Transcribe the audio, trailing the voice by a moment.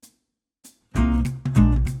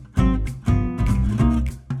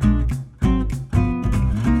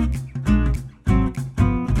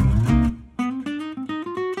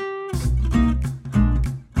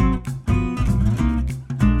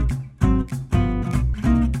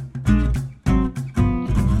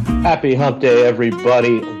Happy Hump Day,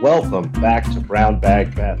 everybody. Welcome back to Brown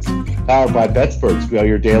Bag Bets. Powered by BetSperts, we are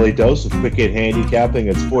your daily dose of quick hit handicapping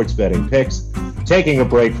and sports betting picks. Taking a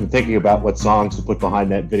break from thinking about what songs to put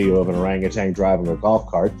behind that video of an orangutan driving a golf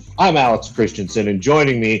cart, I'm Alex Christensen, and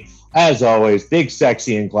joining me, as always, big,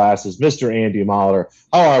 sexy in glasses, Mr. Andy Mahler.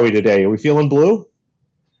 How are we today? Are we feeling blue?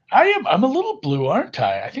 I am. I'm a little blue, aren't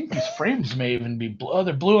I? I think these frames may even be blue. Oh,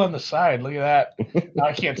 they're blue on the side. Look at that. Now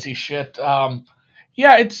I can't see shit.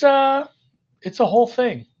 Yeah, it's a whole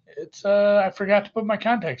thing. I forgot to put my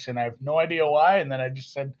contacts in. I have no idea why, and then I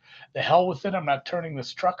just said, "The hell with it. I'm not turning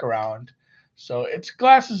this truck around." So it's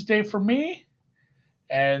glasses day for me,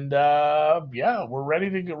 and yeah, we're ready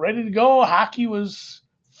to go. Hockey was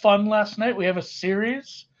fun last night. We have a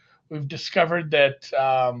series. We've discovered that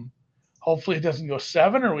hopefully it doesn't go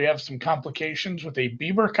seven, or we have some complications with a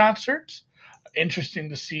Bieber concert. Interesting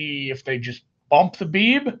to see if they just bump the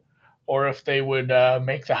Beeb, or if they would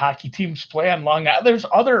make the hockey teams play on Long Island. There's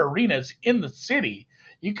other arenas in the city.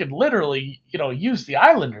 You could literally, use the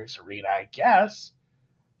Islanders arena, I guess,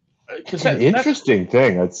 because It's an that's interesting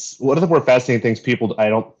thing. That's one of the more fascinating things people I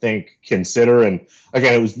don't think consider. And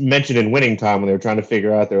again, it was mentioned in Winning Time when they were trying to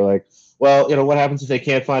figure out. They're like, well, what happens if they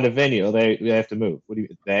can't find a venue? They have to move. What do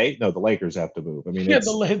you? They? No, the Lakers have to move. I mean, yeah,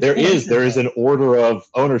 there the is Lakers. an order of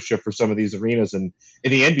ownership for some of these arenas, and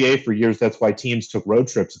in the NBA for years, that's why teams took road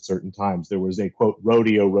trips at certain times. There was a quote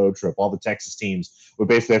rodeo road trip. All the Texas teams would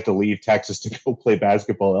basically have to leave Texas to go play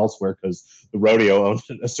basketball elsewhere because the rodeo owned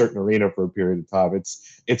a certain arena for a period of time.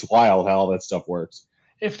 It's wild how all that stuff works.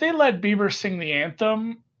 If they let Bieber sing the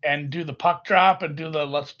anthem and do the puck drop and do the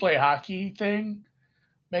let's play hockey thing,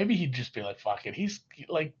 maybe he'd just be like, fuck it. He's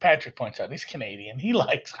like Patrick points out, he's Canadian. He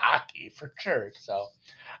likes hockey for sure. So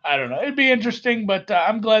I don't know. It'd be interesting, but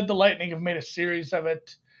I'm glad the Lightning have made a series of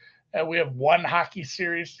it. We have one hockey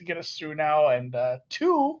series to get us through now, and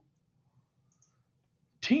two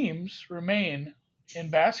teams remain in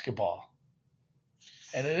basketball,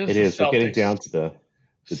 and it It is the is. We're getting Celtics down to the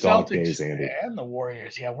dog Celtics days, Andy. and the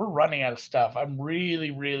Warriors. Yeah, we're running out of stuff. I'm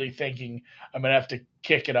really, really thinking I'm gonna have to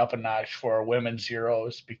kick it up a notch for our women's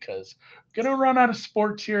Euros because we're gonna run out of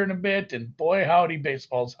sports here in a bit. And boy, howdy,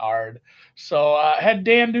 baseball's hard. So I had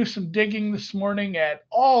Dan do some digging this morning at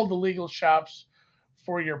all the legal shops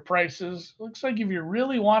for your prices. Looks like if you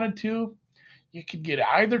really wanted to, you could get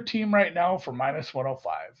either team right now for minus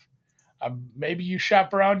 105. Maybe you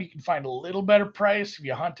shop around, you can find a little better price if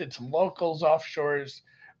you hunted some locals, offshores,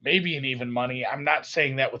 maybe an even money. I'm not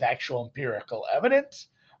saying that with actual empirical evidence.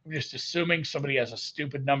 I'm just assuming somebody has a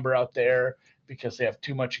stupid number out there because they have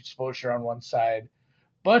too much exposure on one side.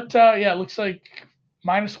 But yeah, it looks like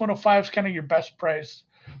minus 105 is kind of your best price.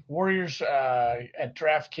 Warriors at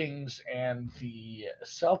DraftKings and the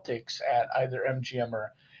Celtics at either MGM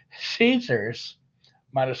or Caesars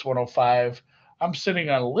minus 105. I'm sitting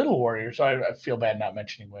on a little Warriors. So I feel bad not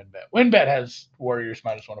mentioning WinBet. WinBet has Warriors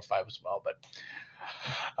minus 105 as well, but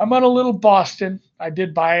I'm on a little Boston. I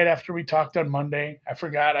did buy it after we talked on Monday. I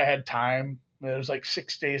forgot I had time. It was like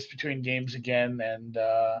 6 days between games again, and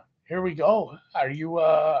here we go. Are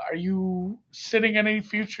you sitting on any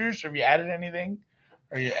futures? Have you added anything?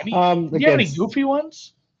 Are you any? Do you have any Against goofy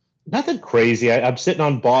ones? nothing crazy. I'm sitting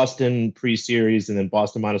on Boston pre-series and then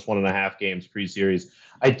Boston minus 1.5 games pre-series.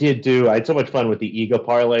 I had so much fun with the Ego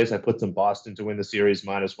parlays. I put some Boston to win the series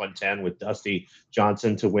minus 110 with Dusty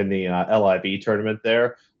Johnson to win the LIV tournament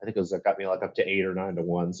there. I think it got me like up to 8 or 9 to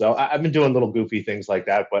 1. So I've been doing little goofy things like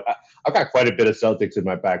that, but I've got quite a bit of Celtics in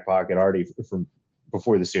my back pocket already from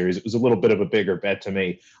before the series. It was a little bit of a bigger bet to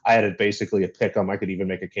me. I had it basically a pick 'em. I could even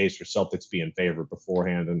make a case for Celtics being favored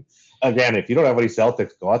beforehand. And again, if you don't have any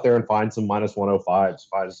Celtics, go out there and find some minus 105s,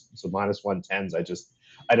 find some minus 110s.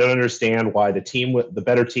 I don't understand why the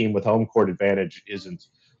better team with home court advantage isn't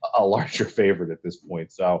a larger favorite at this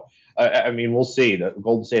point. So I mean, we'll see. The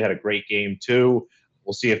Golden State had a great game too.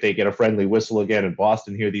 We'll see if they get a friendly whistle again in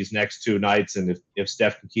Boston here these next two nights, and if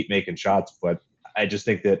Steph can keep making shots. But I just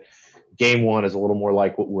think that game one is a little more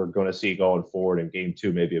like what we're going to see going forward, and game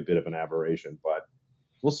two maybe a bit of an aberration. But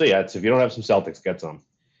we'll see. If you don't have some Celtics, get some.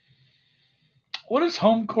 What is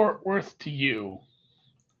home court worth to you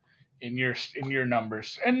in your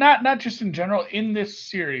numbers, and not just in general in this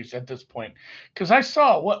series at this point? Because I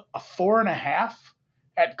saw what a 4.5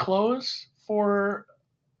 at close for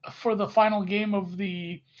the final game of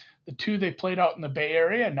the two they played out in the Bay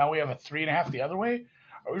Area, and now we have a 3.5 the other way.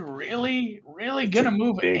 Are we really It's a gonna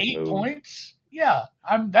move big eight move. points? Yeah,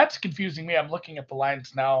 I'm. That's confusing me. I'm looking at the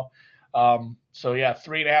lines now. So yeah,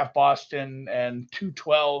 3.5 Boston and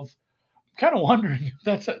 212. Kind of wondering if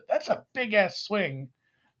that's a big ass swing.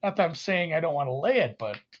 Not that I'm saying I don't want to lay it,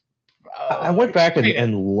 but I went back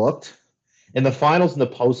and looked. In the finals and the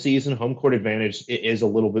postseason, home court advantage is a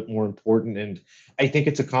little bit more important. And I think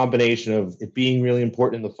it's a combination of it being really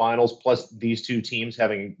important in the finals, plus these two teams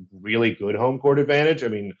having really good home court advantage. I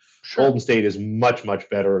mean, Sure. Golden State is much, much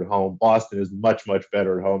better at home. Boston is much, much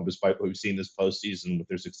better at home, despite what we've seen this postseason with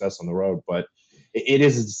their success on the road. But it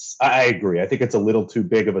is, I agree. I think it's a little too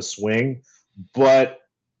big of a swing. But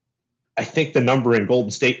I think the number in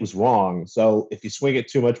Golden State was wrong. So if you swing it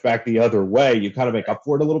too much back the other way, you kind of make up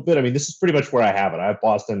for it a little bit. I mean, this is pretty much where I have it. I have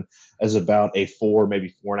Boston as about a 4,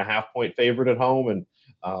 maybe 4.5 point favorite at home. And,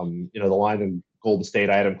 the line in Golden State,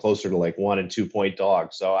 I had them closer to like 1 and 2 point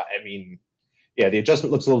dogs. So, I mean, yeah, the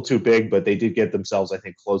adjustment looks a little too big, but they did get themselves, I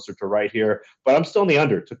think, closer to right here. But I'm still in the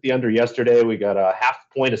under. Took the under yesterday. We got a half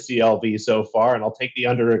point of CLV so far, and I'll take the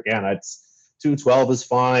under again. It's 212 is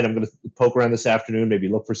fine. I'm going to poke around this afternoon, maybe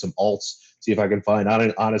look for some alts, see if I can find,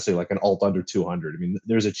 honestly, like an alt under 200. I mean,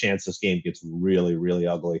 there's a chance this game gets really, really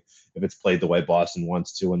ugly if it's played the way Boston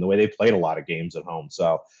wants to and the way they played a lot of games at home.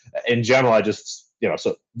 So in general, I just,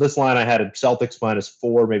 so this line I had at Celtics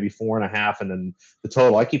 -4, maybe 4.5, and then the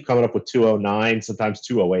total, I keep coming up with 209, sometimes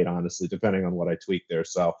 208, honestly, depending on what I tweak there.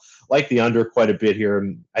 So like the under quite a bit here,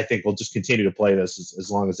 and I think we'll just continue to play this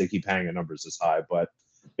as long as they keep hanging numbers this high, but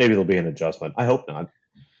maybe there'll be an adjustment. I hope not.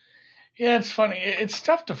 Yeah, it's funny. It's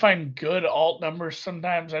tough to find good alt numbers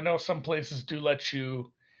sometimes. I know some places do let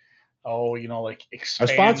you, like Our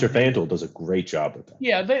sponsor, expand. FanDuel, does a great job with that.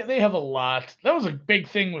 Yeah, they have a lot. That was a big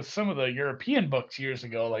thing with some of the European books years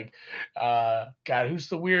ago. Like, God, who's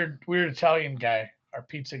the weird Italian guy? Our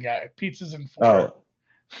pizza guy, pizzas and four. Oh,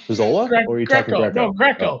 Pizzola? Or are you talking Greco. No, Greco?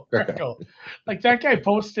 Greco. Oh, Greco. Greco. Like that guy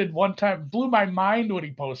posted one time, blew my mind what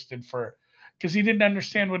he posted for, because he didn't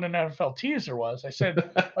understand what an NFL teaser was. I said,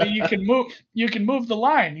 "Oh, you can move the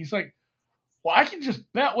line." He's like, "Well, I can just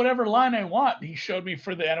bet whatever line I want." He showed me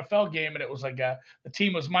for the NFL game, and it was like the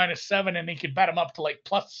team was -7, and he could bet them up to like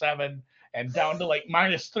 +7 and down to like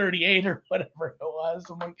 -38 or whatever it was.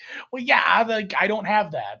 I'm like, well, yeah, I don't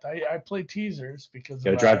have that. I play teasers because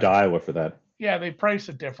Got to of drive to Iowa for that. yeah, they price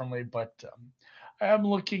it differently, but I'm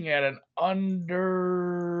looking at an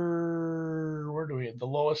under. Where do we? The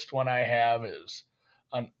lowest one I have is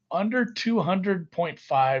an under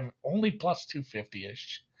 200.5, only +250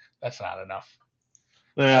 ish. That's not enough.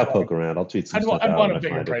 I'll poke around. I'll tweet some stuff I'd out want a when I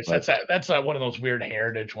bigger find price. it. That's one of those weird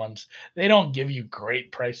heritage ones. They don't give you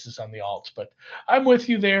great prices on the alts, but I'm with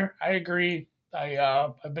you there. I agree.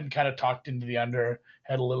 I've been kind of talked into the under.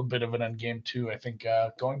 Had a little bit of an end game too. I think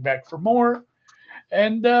going back for more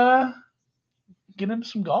and get into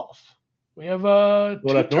some golf. We have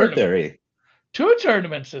What up north there, eh? 2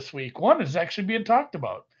 tournaments this week. One is actually being talked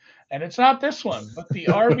about, and it's not this one, but the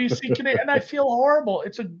RBC Canadian. And I feel horrible.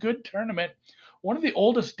 It's a good tournament, one of the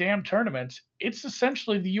oldest damn tournaments. It's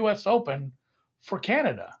essentially the U.S. Open for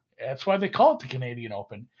Canada. That's why they call it the Canadian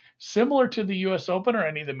Open. Similar to the U.S. Open or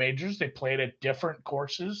any of the majors, they played at different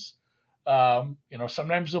courses.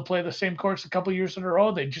 Sometimes they'll play the same course a couple years in a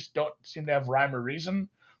row. They just don't seem to have rhyme or reason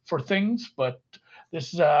for things. But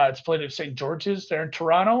this is it's played at St. George's there in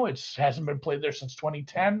Toronto. It hasn't been played there since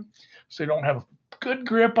 2010, so they don't have a good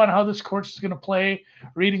grip on how this course is going to play.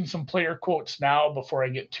 Reading some player quotes now before I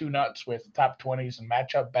get too nuts with top 20s and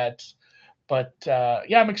matchup bets. But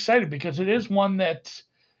I'm excited because it is one that,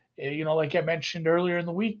 like I mentioned earlier in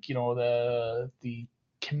the week, the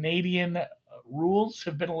Canadian rules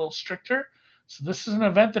have been a little stricter. So this is an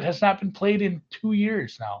event that has not been played in 2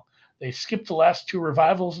 years now. They skipped the last 2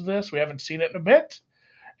 revivals of this. We haven't seen it in a bit.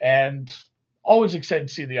 And always excited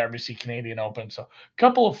to see the RBC Canadian Open. So a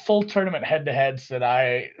couple of full tournament head-to-heads that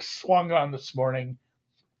I swung on this morning.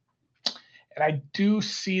 And I do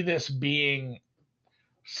see this being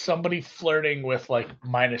somebody flirting with like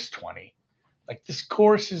 -20. Like this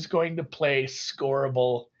course is going to play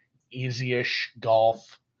scoreable, easy-ish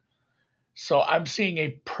golf. So I'm seeing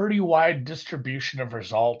a pretty wide distribution of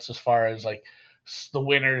results as far as like the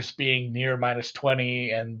winners being near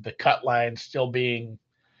 -20 and the cut line still being,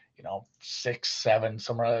 6, 7,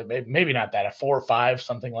 somewhere, maybe not that, a 4 or 5,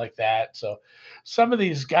 something like that. So some of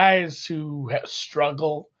these guys who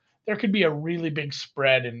struggle, there could be a really big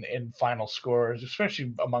spread in final scores,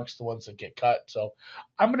 especially amongst the ones that get cut. So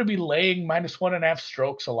I'm going to be laying -1.5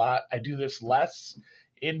 strokes a lot. I do this less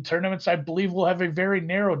in tournaments. I believe we'll have a very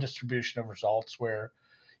narrow distribution of results where,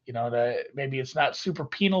 maybe it's not super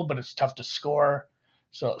penal, but it's tough to score.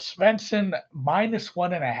 So Svensson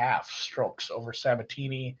 -1.5 strokes over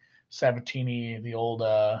Sabatini. Sabatini, the old,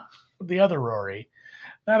 the other Rory,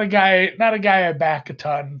 not a guy I back a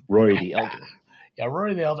ton. Rory the Elder. Yeah,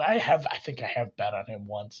 Rory the Elder. I think I have bet on him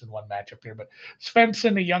once in one matchup here, but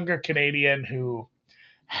Svensson, a younger Canadian who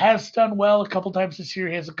has done well a couple times this year.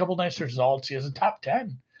 He has a couple nice results. He has a top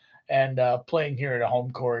 10. And playing here at a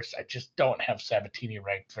home course, I just don't have Sabatini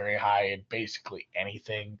ranked very high in basically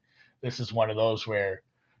anything. This is one of those where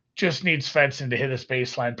just needs fencing to hit his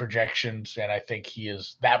baseline projections, and I think he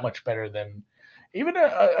is that much better than even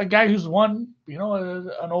a guy who's won, an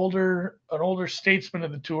older statesman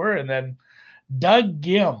of the tour, and then Doug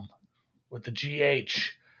Gim with the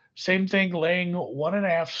GH, same thing, laying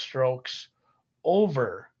 1.5 strokes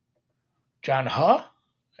over John Huh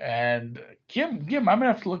and Gim. I'm gonna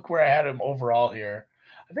have to look where I had him overall here.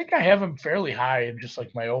 I think I have him fairly high in just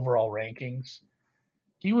like my overall rankings.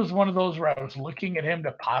 He was one of those where I was looking at him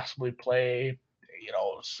to possibly play,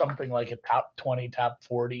 something like a top 20, top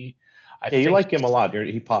 40. I Yeah, you think like him a lot.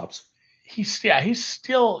 He pops. he's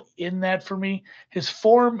still in that for me. His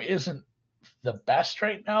form isn't the best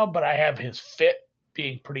right now, but I have his fit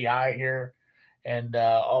being pretty high here, and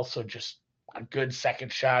also just a good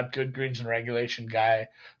second shot, good greens and regulation guy.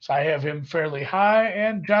 So I have him fairly high,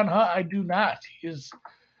 and John Hunt I do not. He is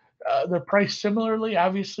they're priced similarly.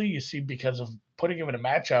 Obviously, you see because of putting him in a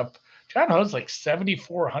matchup. John Ho's like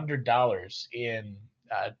 $7,400 in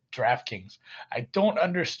DraftKings. I don't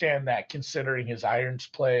understand that considering his irons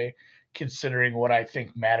play, considering what I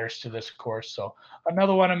think matters to this course. So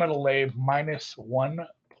another one I'm going to lay minus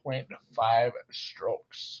 1.5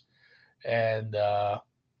 strokes. And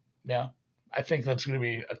yeah, I think that's going to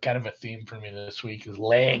be a kind of a theme for me this week is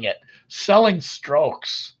laying it, selling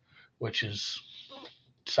strokes, which is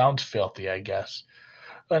sounds filthy, I guess.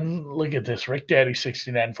 And look at this. Rick Daddy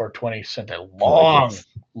 69 420 sent a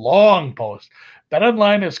long post. Bet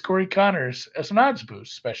online as Corey Connors as an odds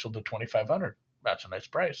boost special to 2,500. That's a nice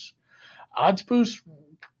price. Odds boost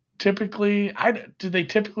typically, do they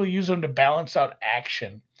typically use them to balance out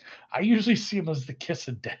action? I usually see them as the kiss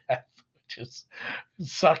of death, which is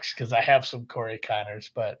sucks because I have some Corey Connors,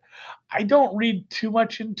 but I don't read too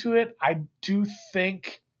much into it. I do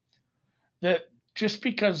think that just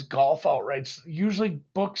because golf outrights usually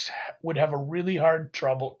books would have a really hard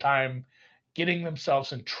trouble time getting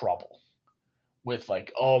themselves in trouble with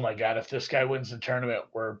like, oh my god, if this guy wins the tournament,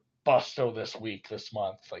 we're busto this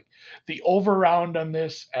month. Like the over round on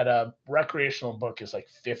this at a recreational book is like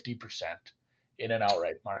 50% in an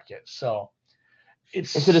outright market. So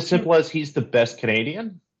Is it as it's simple as he's the best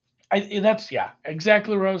Canadian? that's yeah,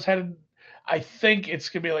 exactly where I was headed. I think it's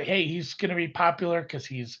gonna be like, hey, he's gonna be popular because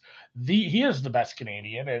he is the best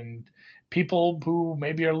Canadian, and people who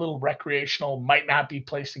maybe are a little recreational might not be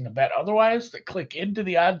placing a bet otherwise that click into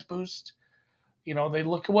the odds boost. They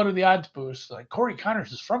look at what are the odds boosts. Like Corey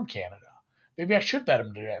Connors is from Canada. Maybe I should bet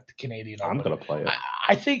him to at the Canadian I'm Open. gonna play it.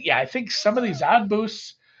 I think some of these odd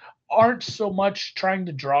boosts aren't so much trying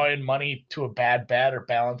to draw in money to a bad bet or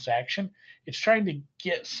balance action. It's trying to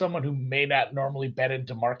get someone who may not normally bet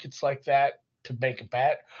into markets like that to make a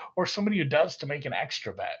bet, or somebody who does to make an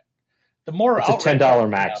extra bet. The more It's a outright $10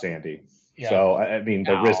 max, Andy. yeah, So I mean,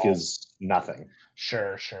 the risk no, is nothing.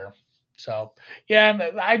 sure. So yeah,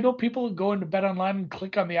 and I know people who go into Bet Online and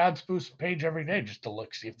click on the odds boost page every day just to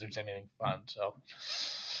look see if there's anything fun. So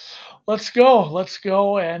let's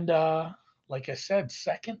go, and like I said,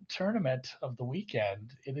 second tournament of the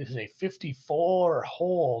weekend. It is a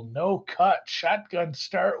 54-hole no cut shotgun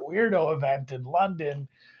start weirdo event in London. I mean,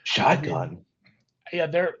 Shotgun.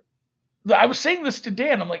 yeah, I was saying this to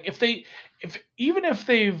Dan. I'm like, if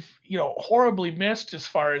they've horribly missed as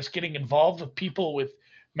far as getting involved with people with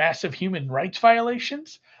massive human rights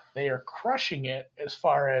violations, they are crushing it as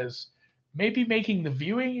far as maybe making the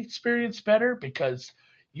viewing experience better because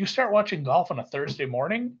you start watching golf on a Thursday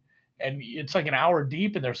morning and it's like an hour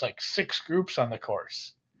deep and there's like 6 groups on the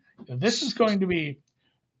course. This is going to be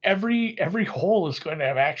every hole is going to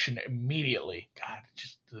have action immediately. God,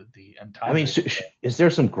 just the I mean, entendre. is there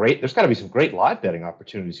there's got to be some great live betting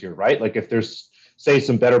opportunities here, right? Like if there's, say,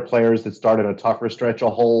 some better players that start in a tougher stretch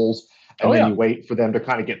of holes, and then you wait for them to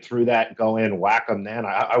kind of get through that and go in, whack them then.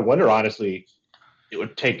 I wonder, honestly, it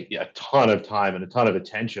would take a ton of time and a ton of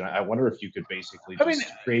attention. I wonder if you could basically I mean,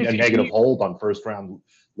 just create a if negative you hold on first round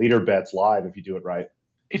leader bets live if you do it right.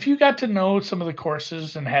 if you got to know some of the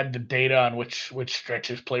courses and had the data on which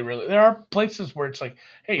stretches play really, there are places where it's like,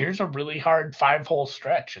 hey, here's a really hard 5-hole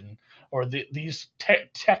stretch, and or these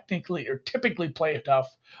technically or typically play tough.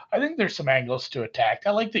 I think there's some angles to attack.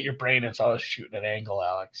 I like that your brain is always shooting an angle,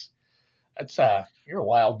 Alex. That's you're a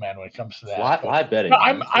wild man when it comes to that. But Live betting, no,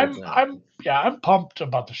 man. That's where it's at. I'm pumped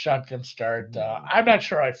about the shotgun start. I'm not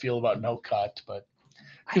sure how I feel about no cut, but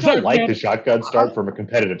I because don't like the shotgun start from a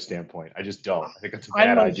competitive standpoint. I just don't. I think it's a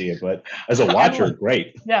bad idea, but as a watcher,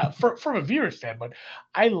 great. Yeah, from a viewer standpoint,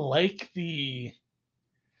 I like the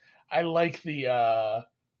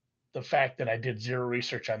the fact that I did zero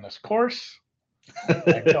research on this course.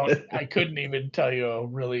 It I couldn't even tell you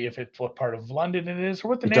really if it's what part of London it is or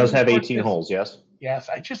what the name does of the have course 18 is. holes, yes? Yes,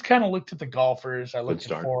 I just kind of looked at the golfers. I Good looked at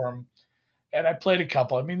start. Forum, and I played a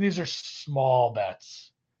couple. I mean, these are small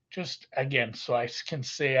bets. Just again, so I can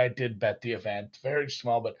say I did bet the event. Very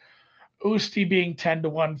small, but Usti being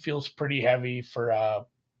 10-1 feels pretty heavy for a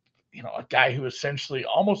guy who essentially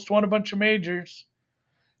almost won a bunch of majors.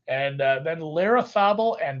 And then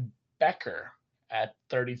Larafabel and Becker at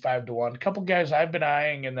 35-1. A couple guys I've been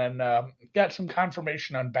eyeing, and then got some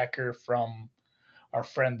confirmation on Becker from our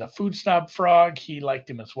friend the Food Snob Frog. He liked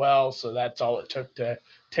him as well, so that's all it took to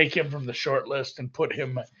take him from the short list and put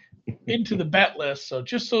him into the bet list. So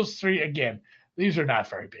just those three again. These are not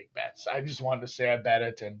very big bets. I just wanted to say I bet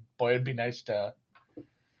it, and boy, it'd be nice to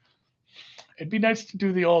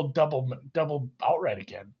do the old double outright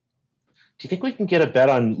again. Do you think we can get a bet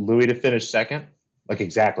on Louis to finish second? Like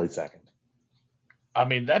exactly second? I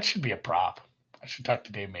mean, that should be a prop. I should talk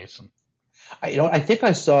to Dave Mason. I think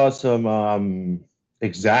I saw some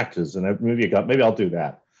exactas, and maybe I'll do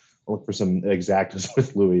that. I'll look for some exactas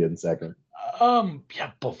with Louis in second.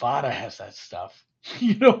 Yeah, Bovada has that stuff.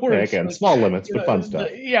 Where Okay, it's again, like, small limits, but fun stuff.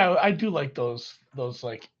 yeah, I do like those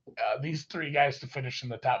like these three guys to finish in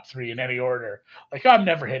the top three in any order. Like I'm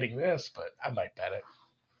never hitting this, but I might bet it.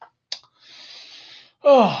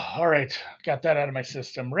 Oh, all right, got that out of my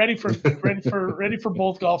system. Ready for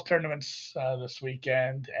both golf tournaments this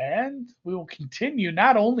weekend, and we will continue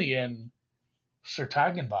not only in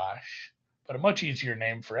Sertagenbosch, but a much easier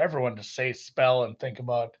name for everyone to say, spell, and think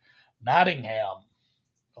about, Nottingham,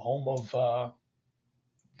 the home of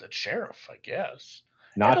the sheriff, I guess,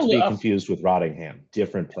 and Not to be confused with Rottingham,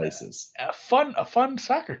 different places. a fun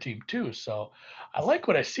soccer team too. So I like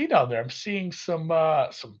what I see down there. I'm seeing some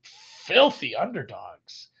filthy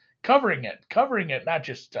underdogs covering it, not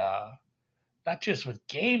just with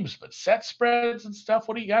games, but set spreads and stuff.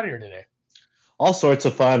 What do you got here today? All sorts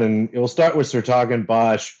of fun, and we'll start with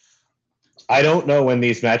Bosch. I don't know when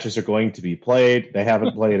these matches are going to be played. They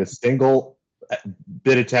haven't played a single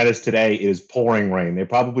bit of tennis today. It is pouring rain. They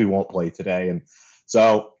probably won't play today, and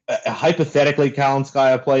so hypothetically,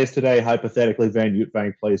 Kalinskaya plays today. Hypothetically, Van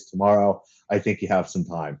Uytvanck plays tomorrow. I think you have some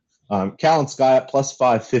time. Kalinskaya plus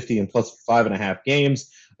 550 and plus 5.5 games.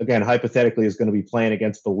 Again, hypothetically, is going to be playing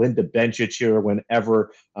against Belinda Bencic here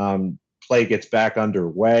whenever play gets back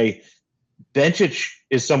underway. Bencic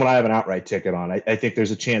is someone I have an outright ticket on. I think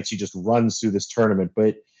there's a chance he just runs through this tournament,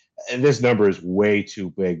 but this number is way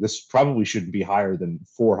too big. This probably shouldn't be higher than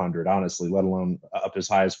 400, honestly, let alone up as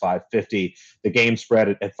high as 550. The game spread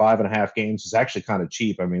at 5.5 games is actually kind of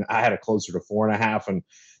cheap. I mean, I had it closer to 4.5, and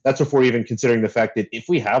that's before even considering the fact that if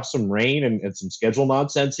we have some rain and some schedule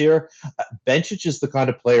nonsense here, Bencic is the kind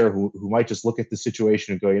of player who might just look at the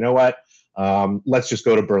situation and go, you know what? Let's just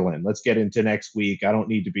go to Berlin. Let's get into next week. I don't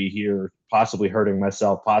need to be here, possibly hurting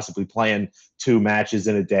myself, possibly playing 2 matches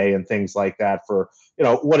in a day and things like that for,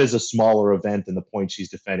 what is a smaller event than the point she's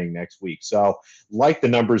defending next week. So like the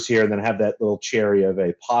numbers here, and then have that little cherry of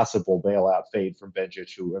a possible bailout fade from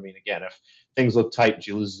Bencic, who, I mean, again, if things look tight and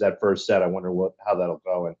she loses that first set, I wonder how that'll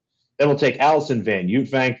go. And then we'll take Alison Van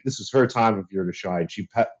Uytvanck. This is her time of year to shine. She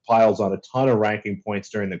piles on a ton of ranking points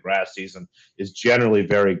during the grass season, is generally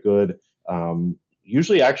very good.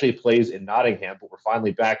 Usually actually plays in Nottingham, but we're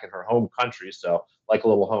finally back in her home country, so like a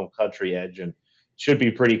little home country edge, and should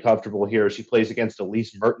be pretty comfortable here. She plays against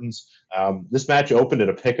Elise Mertens. This match opened at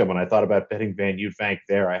a pick'em, and I thought about betting Van Uytvanck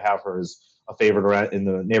there. I have her as a favorite around in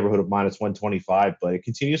the neighborhood of minus 125, but it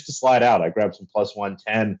continues to slide out. I grabbed some plus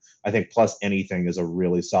 110. I think plus anything is a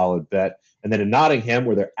really solid bet. And then in Nottingham,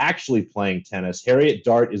 where they're actually playing tennis, Harriet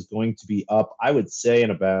Dart is going to be up, I would say,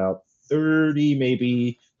 in about 30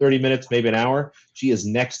 minutes, maybe an hour. She is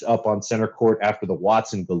next up on center court after the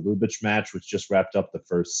Watson-Golubic match, which just wrapped up the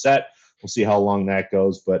first set. We'll see how long that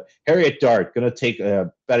goes. But Harriet Dart going to take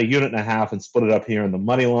about 1.5 units and split it up here in the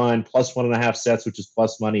money line, plus 1.5 sets, which is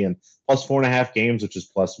plus money, and plus 4.5 games, which is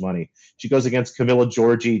plus money. She goes against Camilla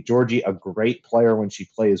Giorgi. Giorgi, a great player when she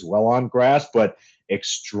plays well on grass, but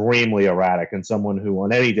extremely erratic and someone who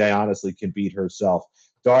on any day, honestly, can beat herself.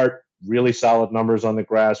 Dart, really solid numbers on the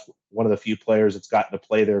grass. One of the few players that's gotten to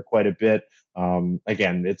play there quite a bit.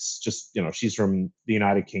 Again, it's just, she's from the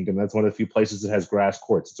United Kingdom. That's one of the few places that has grass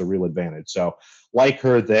courts. It's a real advantage. So like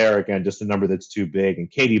her there, again, just a number that's too big. And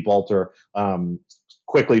Katie Bolter,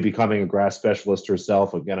 quickly becoming a grass specialist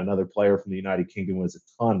herself. Again, another player from the United Kingdom with a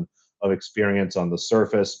ton of experience on the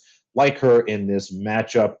surface. like her in this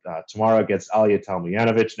matchup tomorrow against Alia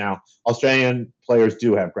Tomljanovic. Now, Australian players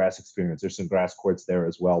do have grass experience. There's some grass courts there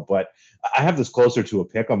as well, but I have this closer to a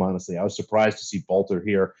pick 'em, honestly. I was surprised to see Bolter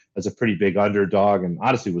here as a pretty big underdog, and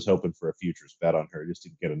honestly was hoping for a futures bet on her just to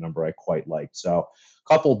get a number I quite liked. So,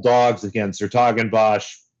 couple dogs against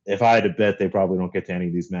Bosch. If I had to bet, they probably don't get to any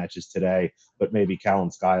of these matches today, but maybe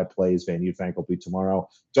Kalinskaya plays. Van Uytvanck will be tomorrow.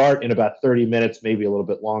 Dart in about 30 minutes, maybe a little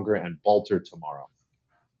bit longer, and Bolter tomorrow.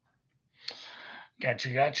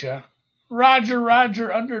 Gotcha.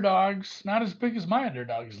 Roger, underdogs. Not as big as my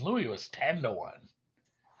underdogs. Louis was 10-1.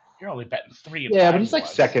 You're only betting 3 and 5. Yeah, but he's like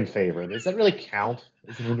second favorite. Does that really count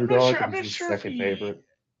as an underdog? I'm not sure second favorite.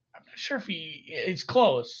 I'm not sure if it's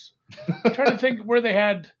close. I'm trying to think where they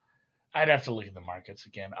had. I'd have to look at the markets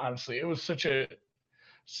again. Honestly, it was such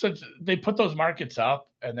they put those markets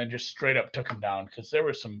up and then just straight up took them down because there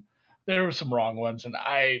were some wrong ones, and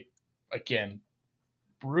I again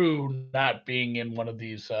brew not being in one of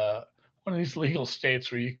these legal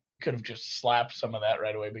states where you could have just slapped some of that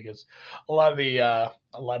right away because a lot of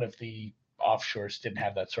the offshores didn't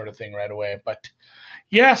have that sort of thing right away. But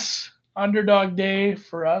yes, underdog day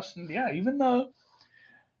for us, and yeah, even though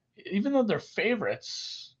they're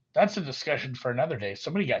favorites, that's a discussion for another day.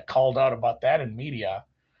 Somebody got called out about that in media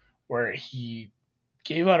where he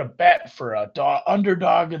gave out a bet for a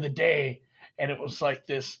underdog of the day, and it was like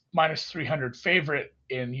this minus 300 favorite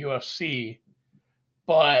in UFC,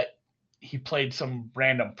 but he played some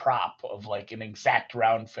random prop of like an exact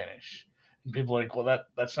round finish. And people are like, well,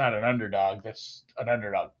 that's not an underdog. That's an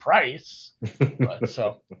underdog price. But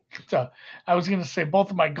so I was going to say both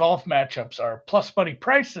of my golf matchups are plus money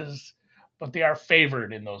prices, but they are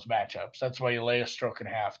favored in those matchups. That's why you lay a stroke and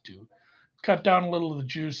a half to cut down a little of the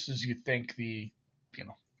juice as you think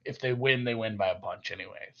if they win by a bunch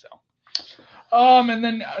anyway. So, and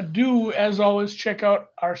then do, as always, check out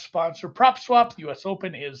our sponsor, PropSwap. The U.S.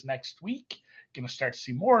 Open is next week. Going to start to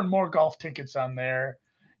see more and more golf tickets on there.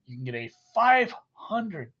 You can get a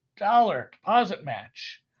 $500 deposit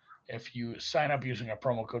match if you sign up using our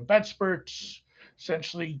promo code BetSperts.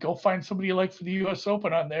 Essentially, go find somebody you like for the U.S.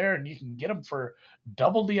 Open on there, and you can get them for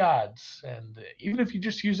double the odds. And even if you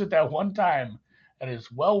just use it that one time, that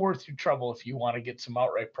is well worth your trouble if you want to get some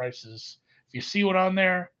outright prices. If you see one on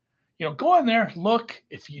there, go on there, look.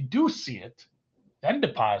 If you do see it, then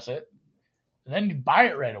deposit, and then you buy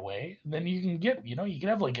it right away. And then you can get, you can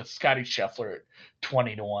have like a Scotty Scheffler at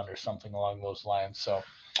 20-1 or something along those lines. So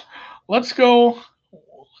let's go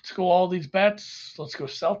all these bets. Let's go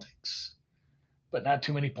Celtics, but not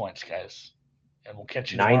too many points, guys. And we'll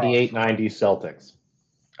catch you tomorrow. 98-90 Celtics.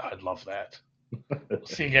 I'd love that.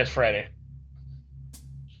 See you guys Friday.